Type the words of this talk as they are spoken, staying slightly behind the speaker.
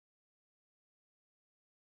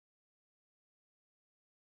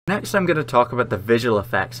Next I'm going to talk about the visual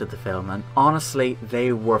effects of the film, and honestly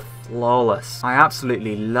they were flawless. I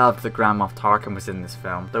absolutely loved that Grand Moff Tarkin was in this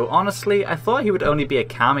film, though honestly I thought he would only be a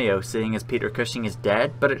cameo seeing as Peter Cushing is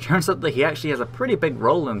dead, but it turns out that he actually has a pretty big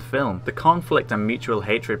role in the film. The conflict and mutual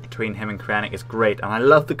hatred between him and Krennic is great, and I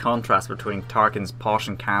love the contrast between Tarkin's posh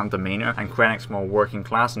and calm demeanour and Krennic's more working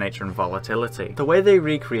class nature and volatility. The way they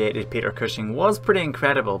recreated Peter Cushing was pretty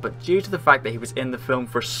incredible, but due to the fact that he was in the film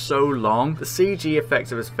for so long, the CG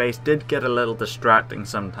effects of his face did get a little distracting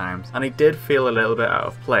sometimes, and he did feel a little bit out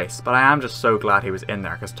of place, but I am just so glad he was in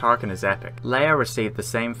there because Tarkin is epic. Leia received the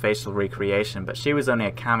same facial recreation, but she was only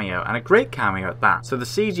a cameo, and a great cameo at that, so the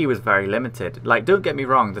CG was very limited. Like, don't get me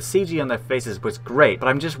wrong, the CG on their faces was great, but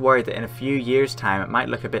I'm just worried that in a few years time it might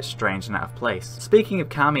look a bit strange and out of place. Speaking of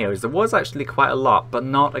cameos, there was actually quite a lot, but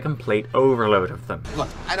not a complete overload of them. Look,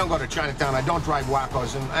 I don't go to Chinatown, I don't drive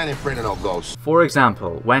Wacos, and I ain't afraid of no ghosts. For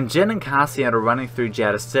example, when Jin and Cassian are running through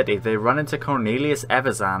Jeddah City, they run into Cornelius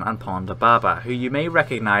Evazan and Ponda Baba, who you may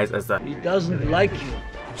recognize as the He doesn't like you.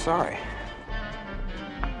 I'm sorry.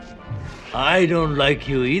 I don't like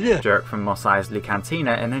you either. jerk from Mos Eisley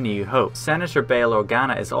Cantina in A New Hope. Senator Bail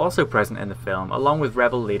Organa is also present in the film, along with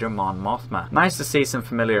rebel leader Mon Mothma. Nice to see some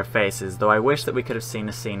familiar faces, though I wish that we could have seen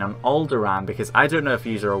a scene on Alderaan, because I don't know if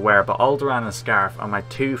you are aware, but Alderaan and Scarif are my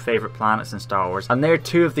two favourite planets in Star Wars, and they're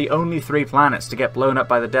two of the only 3 planets to get blown up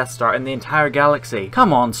by the Death Star in the entire galaxy.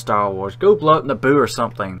 Come on, Star Wars, go blow up Naboo or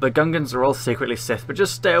something. The Gungans are all secretly Sith, but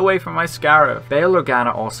just stay away from my Scarif. Bail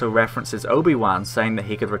Organa also references Obi-Wan, saying that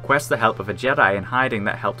he could request the help of a Jedi in hiding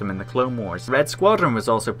that helped him in the Clone Wars. Red Squadron was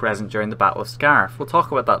also present during the Battle of Scarif, we'll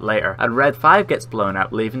talk about that later, and Red 5 gets blown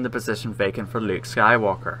up, leaving the position vacant for Luke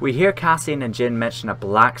Skywalker. We hear Cassian and Jin mention a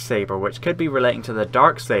black saber, which could be relating to the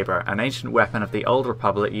Dark Saber, an ancient weapon of the Old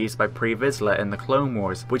Republic used by Pre Vizsla in the Clone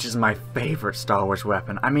Wars, which is my favourite Star Wars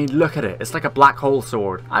weapon. I mean, look at it, it's like a black hole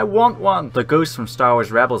sword. I want one! The ghost from Star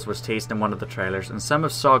Wars Rebels was teased in one of the trailers, and some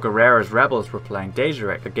of Saw Gerrera's Rebels were playing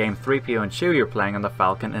Dejarik, the game 3PO and Chewie are playing on the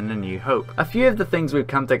Falcon in A New Hope. A few of the things we've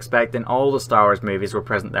come to expect in all the Star Wars movies were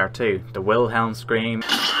present there too. The Wilhelm scream,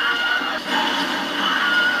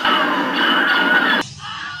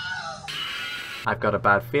 I've got a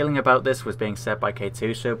bad feeling about this was being said by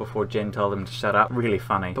K2SO before Jin told him to shut up. Really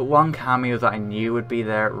funny. But one cameo that I knew would be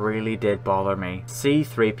there really did bother me.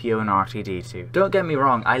 C-3PO and R2-D2. Don't get me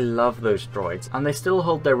wrong, I love those droids, and they still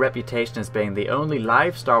hold their reputation as being the only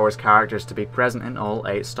live Star Wars characters to be present in all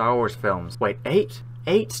 8 Star Wars films. Wait, 8?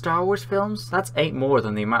 8 Star Wars films? That's 8 more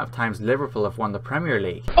than the amount of times Liverpool have won the Premier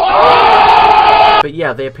League. But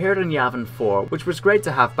yeah, they appeared in Yavin 4, which was great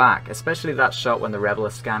to have back, especially that shot when the Rebel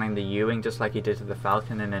is scanning the U-Wing just like he did to the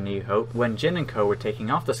Falcon in A New Hope, when Jin and co were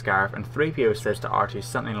taking off the Scarif and 3PO says to R2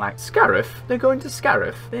 something like, "Scarif? They're going to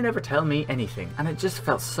Scarif? They never tell me anything." And it just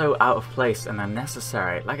felt so out of place and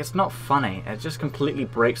unnecessary. Like, it's not funny, it just completely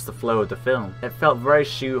breaks the flow of the film. It felt very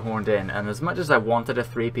shoehorned in, and as much as I wanted a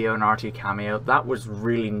 3PO and R2 cameo, that was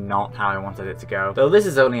really not how I wanted it to go. Though this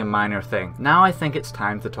is only a minor thing. Now I think it's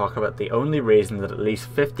time to talk about the only reason that at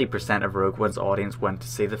least 50% of Rogue One's audience went to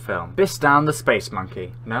see the film. Bistan the Space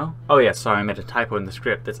Monkey. No? Oh yeah, sorry, I made a typo in the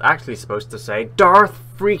script. It's actually supposed to say Darth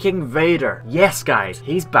freaking Vader. Yes guys,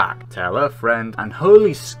 he's back. Tell a friend. And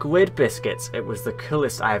holy squid biscuits, it was the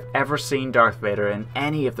coolest I have ever seen Darth Vader in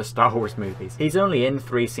any of the Star Wars movies. He's only in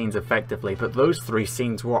 3 scenes effectively, but those 3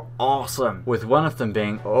 scenes were awesome. With one of them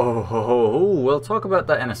being, we'll talk about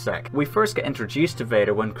that in a sec. We first get introduced to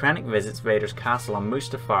Vader when Krennic visits Vader's castle on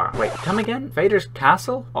Mustafar. Wait, come again? Vader's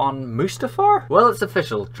castle? On Mustafar? Well, it's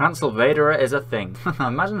official. Transylvadera is a thing.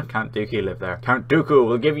 Imagine if Count Dooku lived there. Count Dooku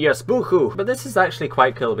will give you a spooku. But this is actually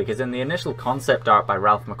quite cool because in the initial concept art by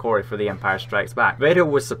Ralph McQuarrie for The Empire Strikes Back, Vader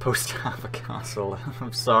was supposed to have a castle.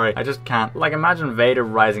 I'm sorry, I just can't. Like, imagine Vader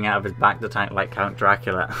rising out of his back to tank like Count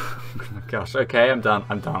Dracula. Oh gosh, okay, I'm done.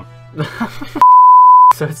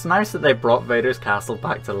 So it's nice that they brought Vader's castle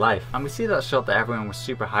back to life. And we see that shot that everyone was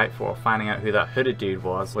super hyped for, finding out who that hooded dude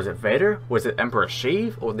was. Was it Vader? Was it Emperor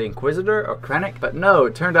Sheev? Or the Inquisitor? Or Krennic? But no,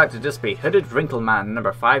 it turned out to just be Hooded Wrinkle Man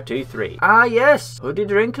number 523. Ah yes,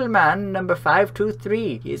 Hooded Wrinkle Man number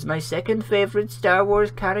 523. He is my second favourite Star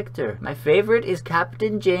Wars character. My favourite is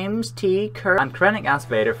Captain James T. Kirk. And Krennic asks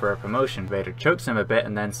Vader for a promotion. Vader chokes him a bit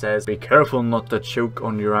and then says, "Be careful not to choke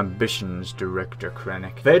on your ambitions, Director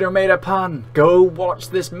Krennic." Vader made a pun. Go watch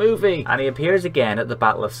this movie. And he appears again at the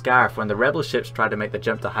Battle of Scarif when the rebel ships try to make the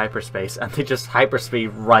jump to hyperspace and they just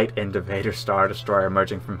hyperspeed right into Vader's Star Destroyer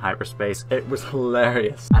emerging from hyperspace. It was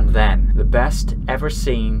hilarious. And then the best ever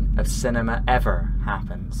scene of cinema ever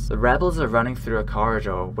happens. The rebels are running through a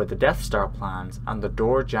corridor with the Death Star plans and the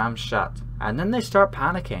door jams shut. And then they start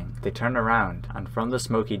panicking. They turn around, and from the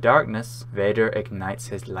smoky darkness, Vader ignites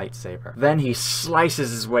his lightsaber. Then he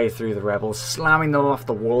slices his way through the rebels, slamming them off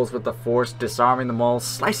the walls with the Force, disarming them all,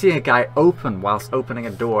 slicing a guy open whilst opening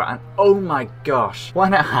a door, and oh my gosh,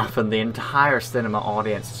 when it happened, the entire cinema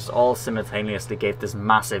audience just all simultaneously gave this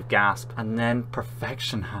massive gasp, and then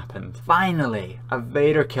perfection happened. Finally, a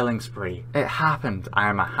Vader killing spree. It happened. I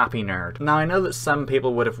am a happy nerd. Now I know that some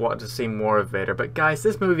people would have wanted to see more of Vader, but guys,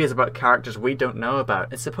 this movie is about characters we don't know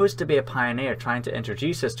about. It's supposed to be a pioneer trying to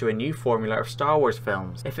introduce us to a new formula of Star Wars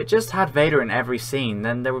films. If it just had Vader in every scene,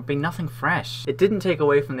 then there would be nothing fresh. It didn't take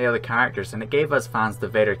away from the other characters, and it gave us fans the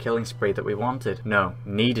Vader killing spree that we wanted. No,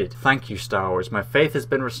 needed. Thank you, Star Wars. My faith has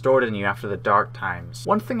been restored in you after the dark times.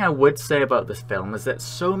 One thing I would say about this film is that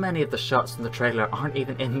so many of the shots in the trailer aren't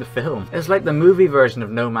even in the film. It's like the movie version of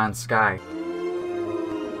No Man's Sky.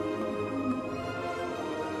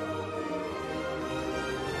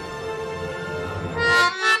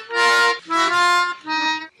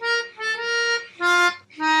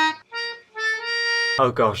 Oh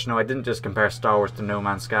gosh, no, I didn't just compare Star Wars to No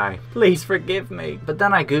Man's Sky. Please forgive me. But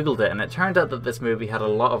then I googled it and it turned out that this movie had a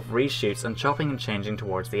lot of reshoots and chopping and changing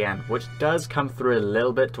towards the end, which does come through a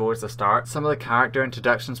little bit towards the start. Some of the character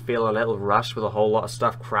introductions feel a little rushed with a whole lot of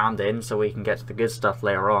stuff crammed in so we can get to the good stuff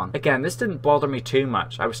later on. Again, this didn't bother me too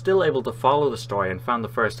much. I was still able to follow the story and found the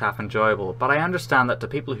first half enjoyable, but I understand that to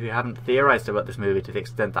people who haven't theorized about this movie to the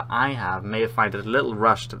extent that I have may have found it a little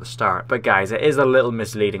rushed at the start. But guys, it is a little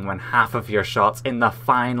misleading when half of your shots in the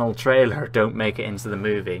final trailer don't make it into the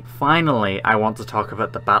movie. Finally, I want to talk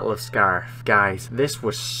about the Battle of Scarif. Guys, this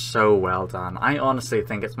was so well done. I honestly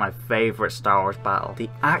think it's my favourite Star Wars battle. The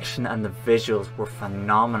action and the visuals were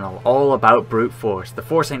phenomenal. All about brute force. The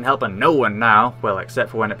Force ain't helping no one now. Well,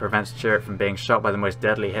 except for when it prevents Chirrut from being shot by the most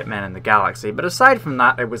deadly hitmen in the galaxy. But aside from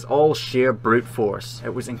that, it was all sheer brute force.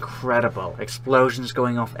 It was incredible. Explosions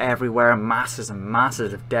going off everywhere, masses and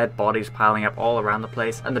masses of dead bodies piling up all around the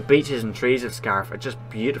place, and the beaches and trees of Scarif are just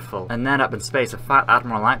beautiful. And then up in space, a fat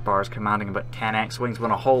Admiral Akbar is commanding about 10 X-Wings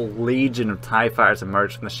when a whole legion of TIE fighters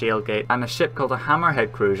emerge from the shield gate, and a ship called a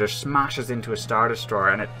Hammerhead cruiser smashes into a Star Destroyer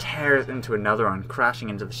and it tears into another one, crashing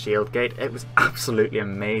into the shield gate. It was absolutely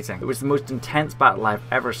amazing. It was the most intense battle I've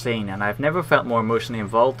ever seen, and I've never felt more emotionally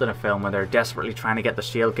involved in a film where they're desperately trying to get the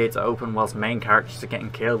shield gates open whilst main characters are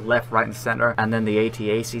getting killed left, right and centre, and then the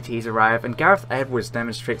AT-ACTs arrive, and Gareth Edwards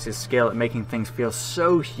demonstrates his skill at making things feel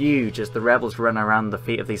so huge as the rebels run around the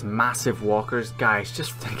feet of these massive walkers. Guys,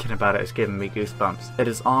 just thinking about it is giving me goosebumps. It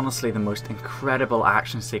is honestly the most incredible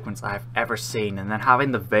action sequence I've ever seen, and then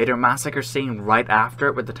having the Vader massacre scene right after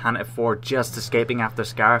it with the Tantive 4 just escaping after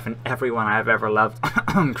Scarif and everyone I've ever loved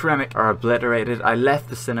Kremik are obliterated. I left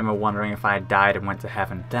the cinema wondering if I had died and went to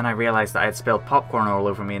heaven. Then I realised that I had spilled popcorn all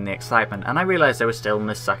over me in the excitement, and I realised I was still in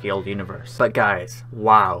this sucky old universe. But guys,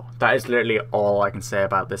 wow, that is literally all I can say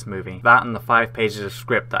about this movie. That and the 5 pages of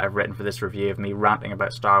script that I've written for this review of me ranting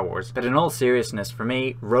about Star Wars. But in all seriousness, for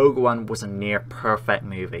me, Rogue One was a near perfect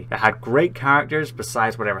movie. It had great characters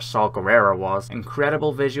besides whatever Saw Gerrera was,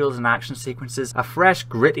 incredible visuals and action sequences, a fresh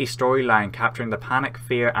gritty storyline capturing the panic,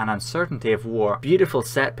 fear and uncertainty of war, beautiful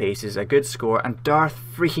set pieces, a good score, and Darth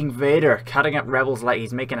freaking Vader cutting up rebels like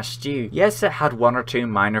he's making a stew. Yes, it had one or two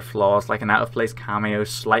minor flaws like an out of place cameo,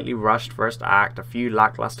 slightly rushed first act, a few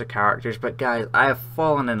lackluster characters, but guys, I have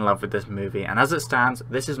fallen in love with this movie, and as it stands,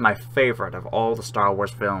 this is my favourite of all the Star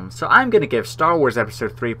Wars films. So I'm going to give Star Wars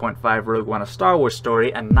Episode 3.5 Rogue One: A Star Wars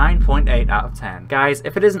Story a 9.8 out of 10. Guys,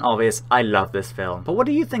 if it isn't obvious, I love this film. But what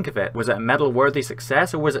do you think of it? Was it a medal-worthy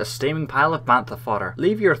success, or was it a steaming pile of bantha fodder?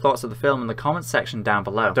 Leave your thoughts of the film in the comments section down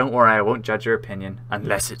below. Don't worry, I won't judge your opinion,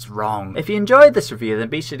 unless it's wrong. If you enjoyed this review, then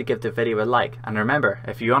be sure to give the video a like. And remember,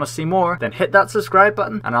 if you want to see more, then hit that subscribe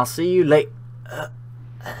button, and I'll see you later.